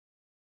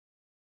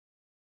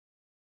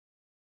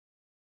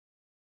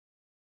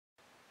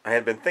I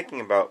had been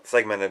thinking about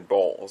segmented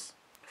bowls.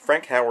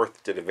 Frank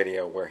Howarth did a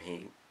video where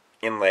he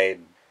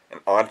inlaid an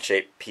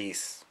odd-shaped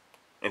piece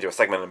into a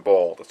segmented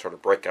bowl to sort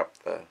of break up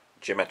the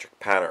geometric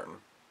pattern.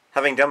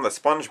 Having done the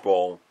sponge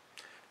bowl,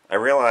 I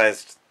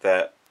realized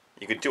that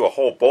you could do a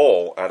whole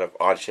bowl out of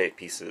odd-shaped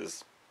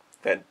pieces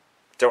that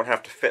don't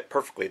have to fit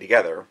perfectly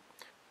together,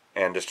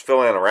 and just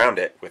fill in around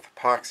it with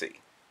epoxy.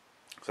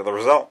 So the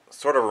result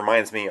sort of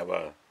reminds me of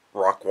a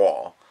rock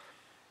wall.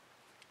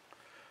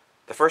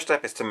 The first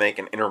step is to make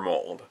an inner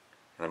mold,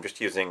 and I'm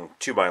just using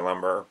 2x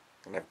lumber,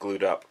 and I've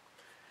glued up.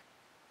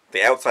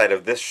 The outside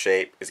of this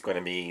shape is going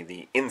to be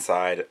the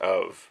inside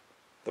of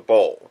the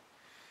bowl,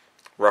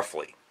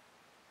 roughly.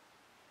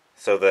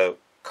 So the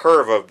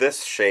curve of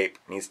this shape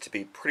needs to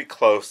be pretty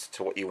close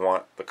to what you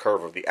want the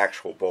curve of the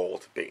actual bowl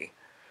to be.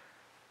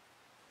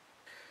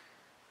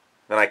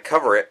 Then I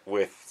cover it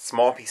with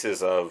small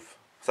pieces of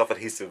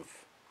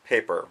self-adhesive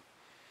paper.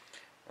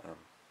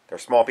 They're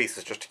small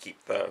pieces just to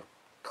keep the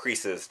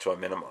creases to a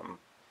minimum.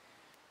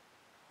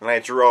 Then I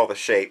drew all the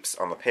shapes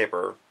on the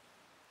paper,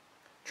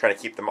 trying to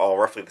keep them all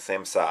roughly the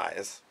same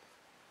size.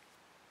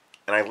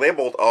 And I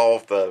labeled all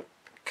of the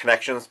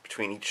connections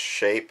between each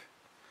shape,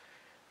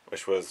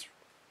 which was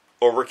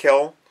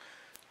overkill.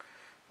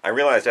 I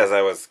realized as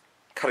I was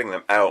cutting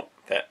them out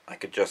that I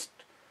could just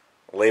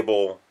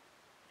label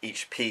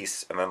each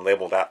piece and then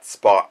label that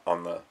spot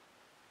on the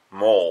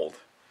mold,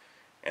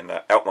 and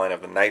the outline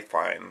of the knife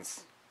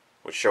lines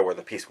would show where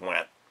the piece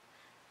went.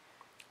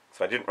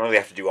 So I didn't really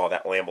have to do all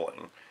that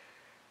labeling.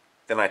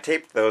 Then I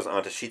taped those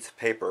onto sheets of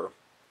paper,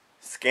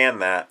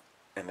 scanned that,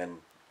 and then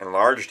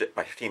enlarged it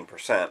by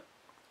 15%.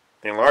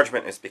 The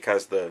enlargement is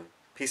because the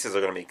pieces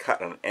are going to be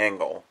cut at an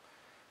angle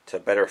to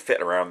better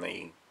fit around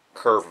the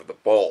curve of the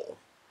bowl.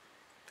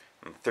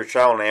 And through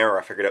trial and error,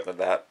 I figured out that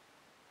the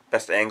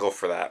best angle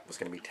for that was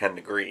going to be 10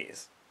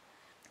 degrees.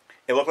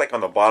 It looked like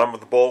on the bottom of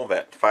the bowl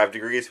that 5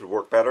 degrees would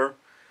work better,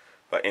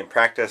 but in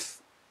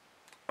practice,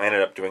 I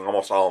ended up doing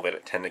almost all of it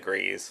at 10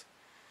 degrees.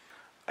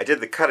 I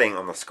did the cutting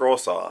on the scroll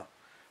saw.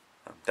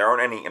 There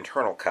aren't any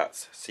internal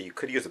cuts, so you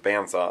could use a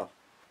bandsaw.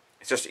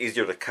 It's just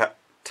easier to cut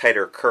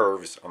tighter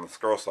curves on the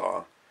scroll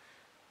saw,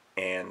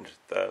 and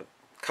the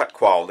cut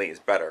quality is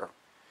better.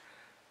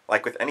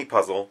 Like with any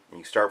puzzle,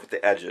 you start with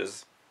the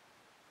edges.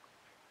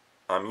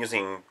 I'm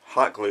using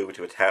hot glue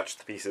to attach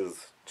the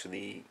pieces to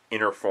the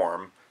inner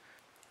form,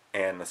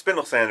 and the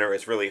spindle sander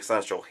is really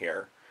essential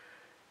here,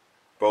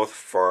 both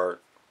for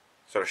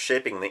sort of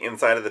shaping the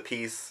inside of the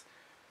piece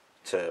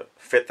to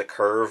fit the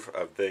curve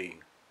of the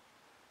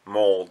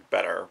mold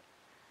better,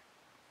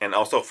 and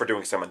also for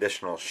doing some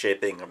additional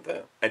shaping of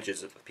the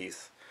edges of the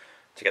piece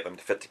to get them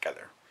to fit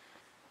together.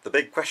 The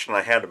big question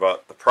I had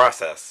about the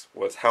process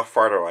was how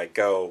far do I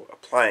go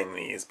applying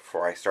these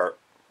before I start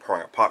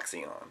pouring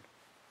epoxy on.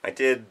 I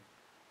did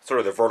sort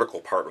of the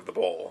vertical part of the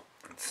bowl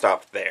and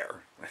stopped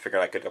there. I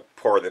figured I could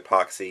pour the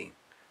epoxy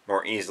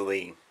more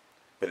easily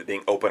with it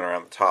being open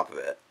around the top of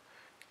it.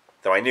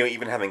 Though I knew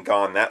even having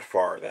gone that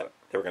far that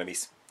there were going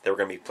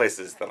to be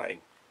places that I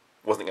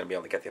wasn't going to be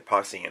able to get the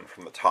epoxy in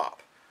from the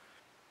top.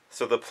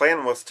 So the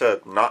plan was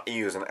to not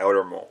use an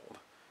outer mold,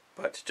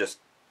 but to just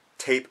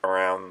tape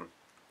around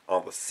all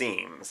the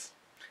seams.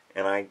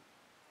 And I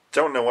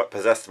don't know what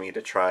possessed me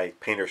to try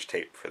painter's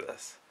tape for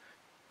this.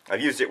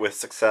 I've used it with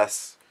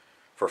success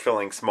for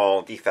filling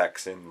small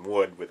defects in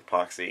wood with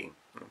epoxy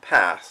in the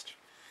past,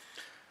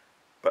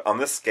 but on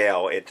this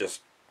scale it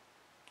just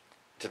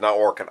did not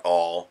work at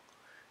all.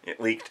 It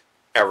leaked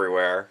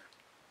everywhere.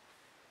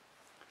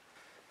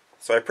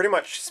 So I pretty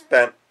much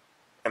spent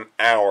an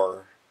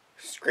hour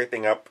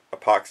scraping up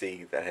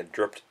epoxy that had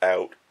dripped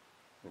out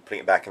and putting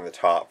it back in the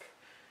top,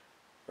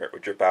 where it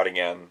would drip out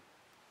again,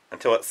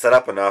 until it set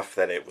up enough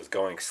that it was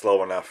going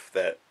slow enough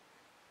that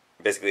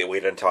basically it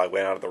waited until I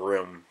went out of the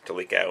room to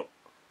leak out.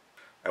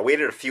 I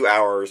waited a few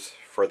hours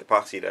for the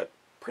epoxy to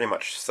pretty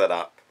much set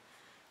up,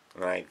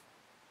 and I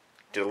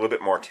did a little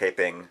bit more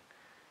taping,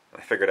 and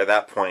I figured at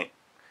that point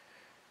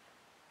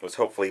it was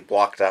hopefully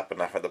blocked up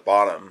enough at the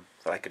bottom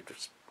that I could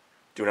just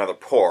do another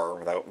pour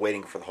without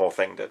waiting for the whole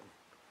thing to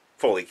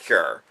fully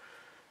cure.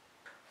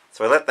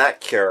 So I let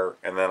that cure,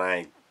 and then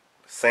I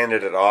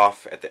sanded it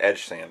off at the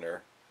edge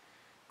sander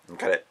and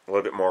cut it a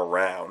little bit more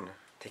round,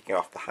 taking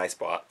off the high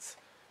spots.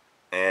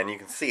 And you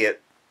can see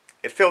it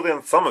filled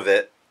in some of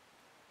it,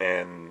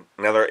 and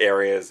in other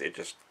areas it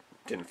just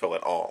didn't fill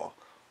at all.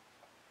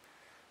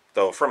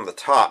 Though from the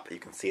top you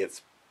can see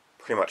it's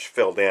pretty much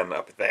filled in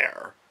up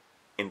there,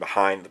 in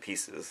behind the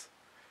pieces.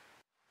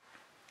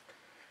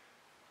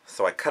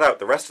 So I cut out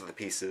the rest of the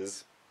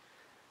pieces,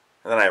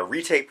 and then I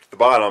retaped the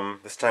bottom,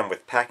 this time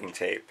with packing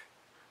tape,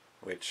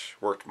 which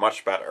worked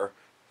much better.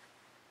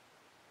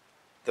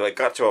 Though it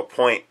got to a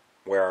point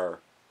where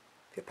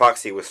the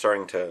epoxy was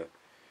starting to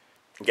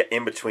get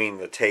in between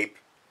the tape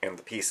and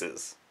the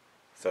pieces.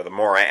 So the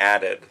more I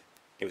added,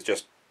 it was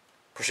just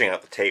pushing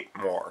out the tape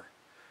more.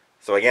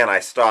 So again, I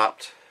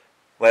stopped,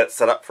 let it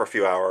set up for a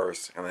few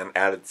hours, and then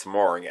added some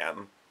more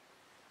again.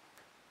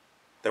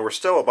 There were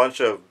still a bunch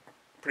of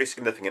pretty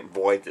significant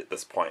voids at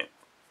this point.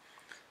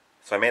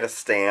 So I made a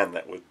stand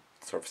that would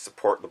sort of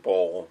support the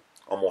bowl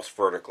almost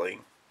vertically.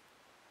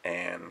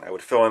 And I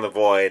would fill in the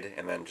void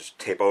and then just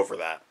tape over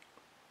that.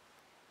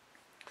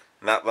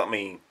 And that let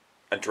me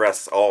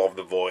address all of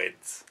the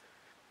voids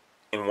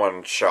in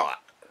one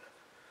shot.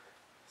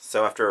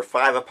 So after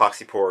 5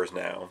 epoxy pours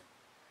now,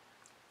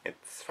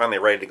 it's finally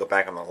ready to go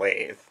back on the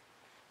lathe.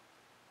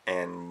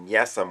 And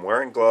yes, I'm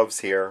wearing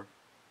gloves here.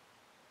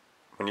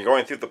 When you're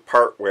going through the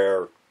part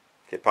where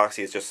the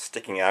epoxy is just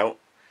sticking out,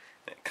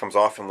 and it comes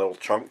off in little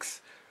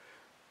chunks,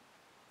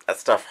 that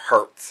stuff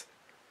hurts.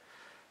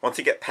 Once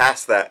you get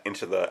past that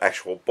into the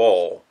actual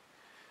bowl,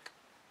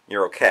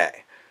 you're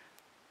okay.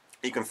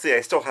 You can see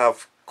I still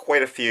have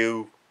quite a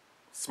few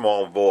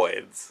small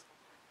voids,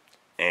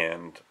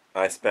 and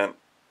I spent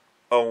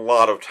a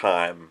lot of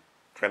time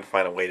trying to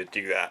find a way to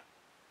do that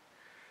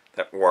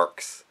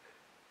works.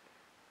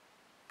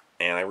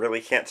 And I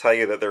really can't tell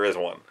you that there is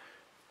one.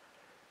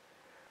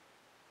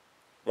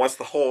 Once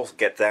the holes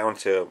get down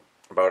to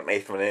about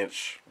 1/8 of an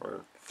inch,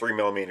 or 3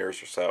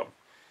 millimeters or so,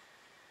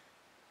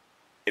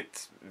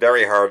 it's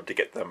very hard to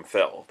get them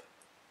filled.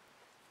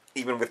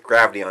 Even with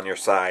gravity on your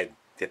side,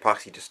 the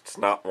epoxy just does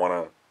not want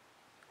to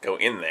go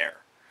in there.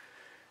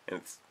 And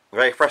it's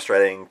very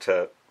frustrating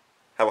to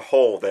have a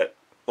hole that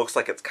looks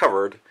like it's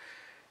covered,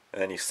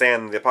 and then you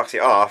sand the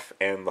epoxy off,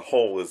 and the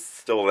hole is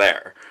still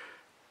there.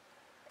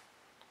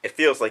 It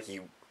feels like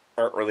you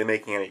aren't really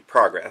making any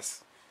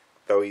progress,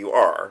 though you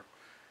are.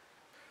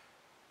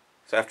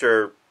 So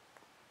after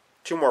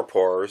 2 more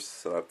pours,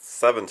 so that's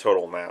 7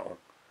 total now,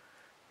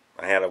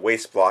 I had a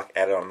waste block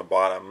added on the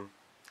bottom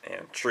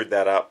and trued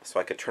that up so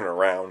I could turn it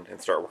around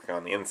and start working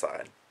on the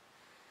inside.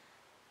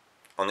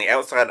 On the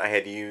outside, I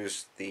had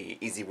used the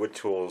Easy Wood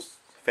Tools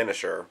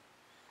finisher,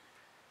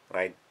 and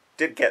I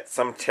did get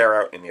some tear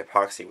out in the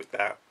epoxy with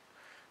that,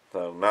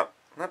 though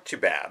not too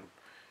bad.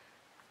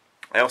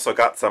 I also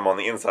got some on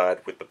the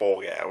inside with the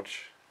bowl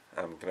gouge.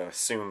 I'm going to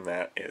assume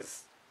that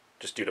is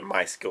just due to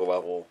my skill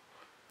level,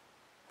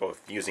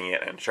 both using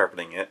it and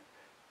sharpening it.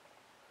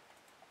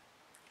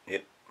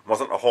 It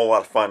wasn't a whole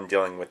lot of fun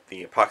dealing with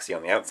the epoxy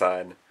on the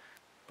outside,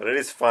 but it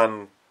is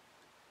fun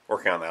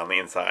working on the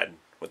inside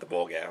with the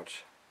bowl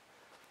gouge.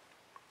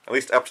 At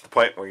least up to the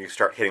point where you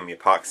start hitting the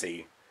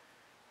epoxy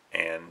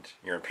and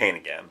you're in pain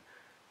again.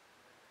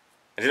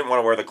 I didn't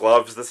want to wear the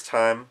gloves this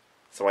time,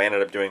 so what I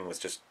ended up doing was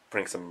just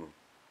putting some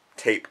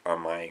tape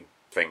on my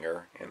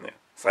finger and the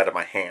side of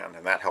my hand,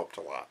 and that helped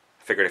a lot.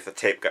 I figured if the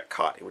tape got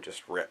caught, it would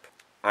just rip.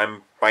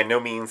 I'm by no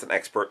means an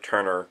expert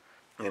turner,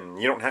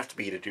 and you don't have to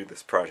be to do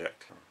this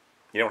project.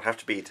 You don't have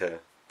to be to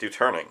do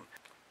turning.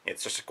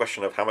 It's just a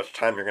question of how much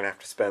time you're going to have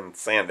to spend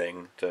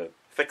sanding to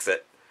fix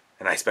it,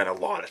 and I spent a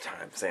lot of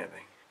time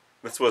sanding.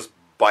 This was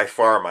by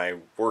far my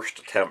worst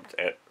attempt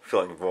at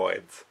filling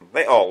voids.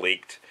 They all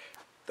leaked,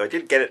 though I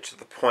did get it to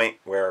the point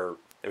where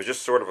it was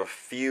just sort of a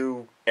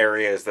few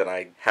areas that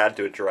I had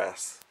to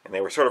address, and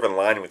they were sort of in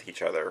line with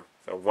each other.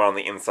 So one on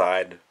the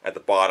inside at the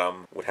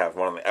bottom would have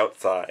one on the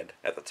outside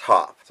at the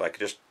top. So I could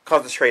just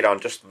concentrate on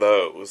just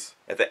those.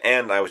 At the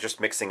end, I was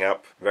just mixing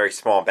up very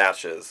small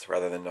batches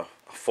rather than a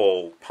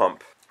full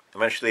pump.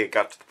 Eventually it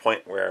got to the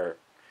point where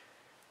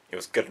it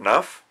was good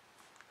enough.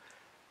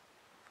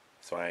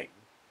 So I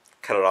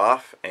cut it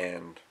off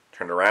and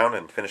turned around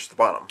and finished the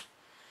bottom.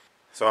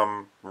 So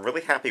I'm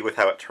really happy with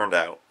how it turned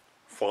out,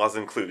 flaws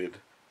included.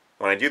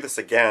 When I do this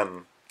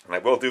again, and I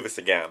will do this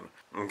again,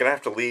 I'm going to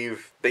have to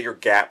leave bigger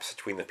gaps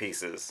between the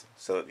pieces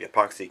so that the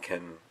epoxy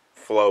can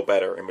flow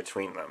better in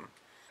between them.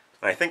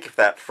 And I think if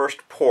that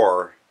first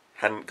pour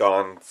hadn't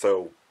gone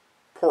so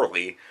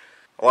poorly,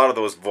 a lot of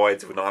those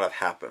voids would not have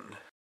happened.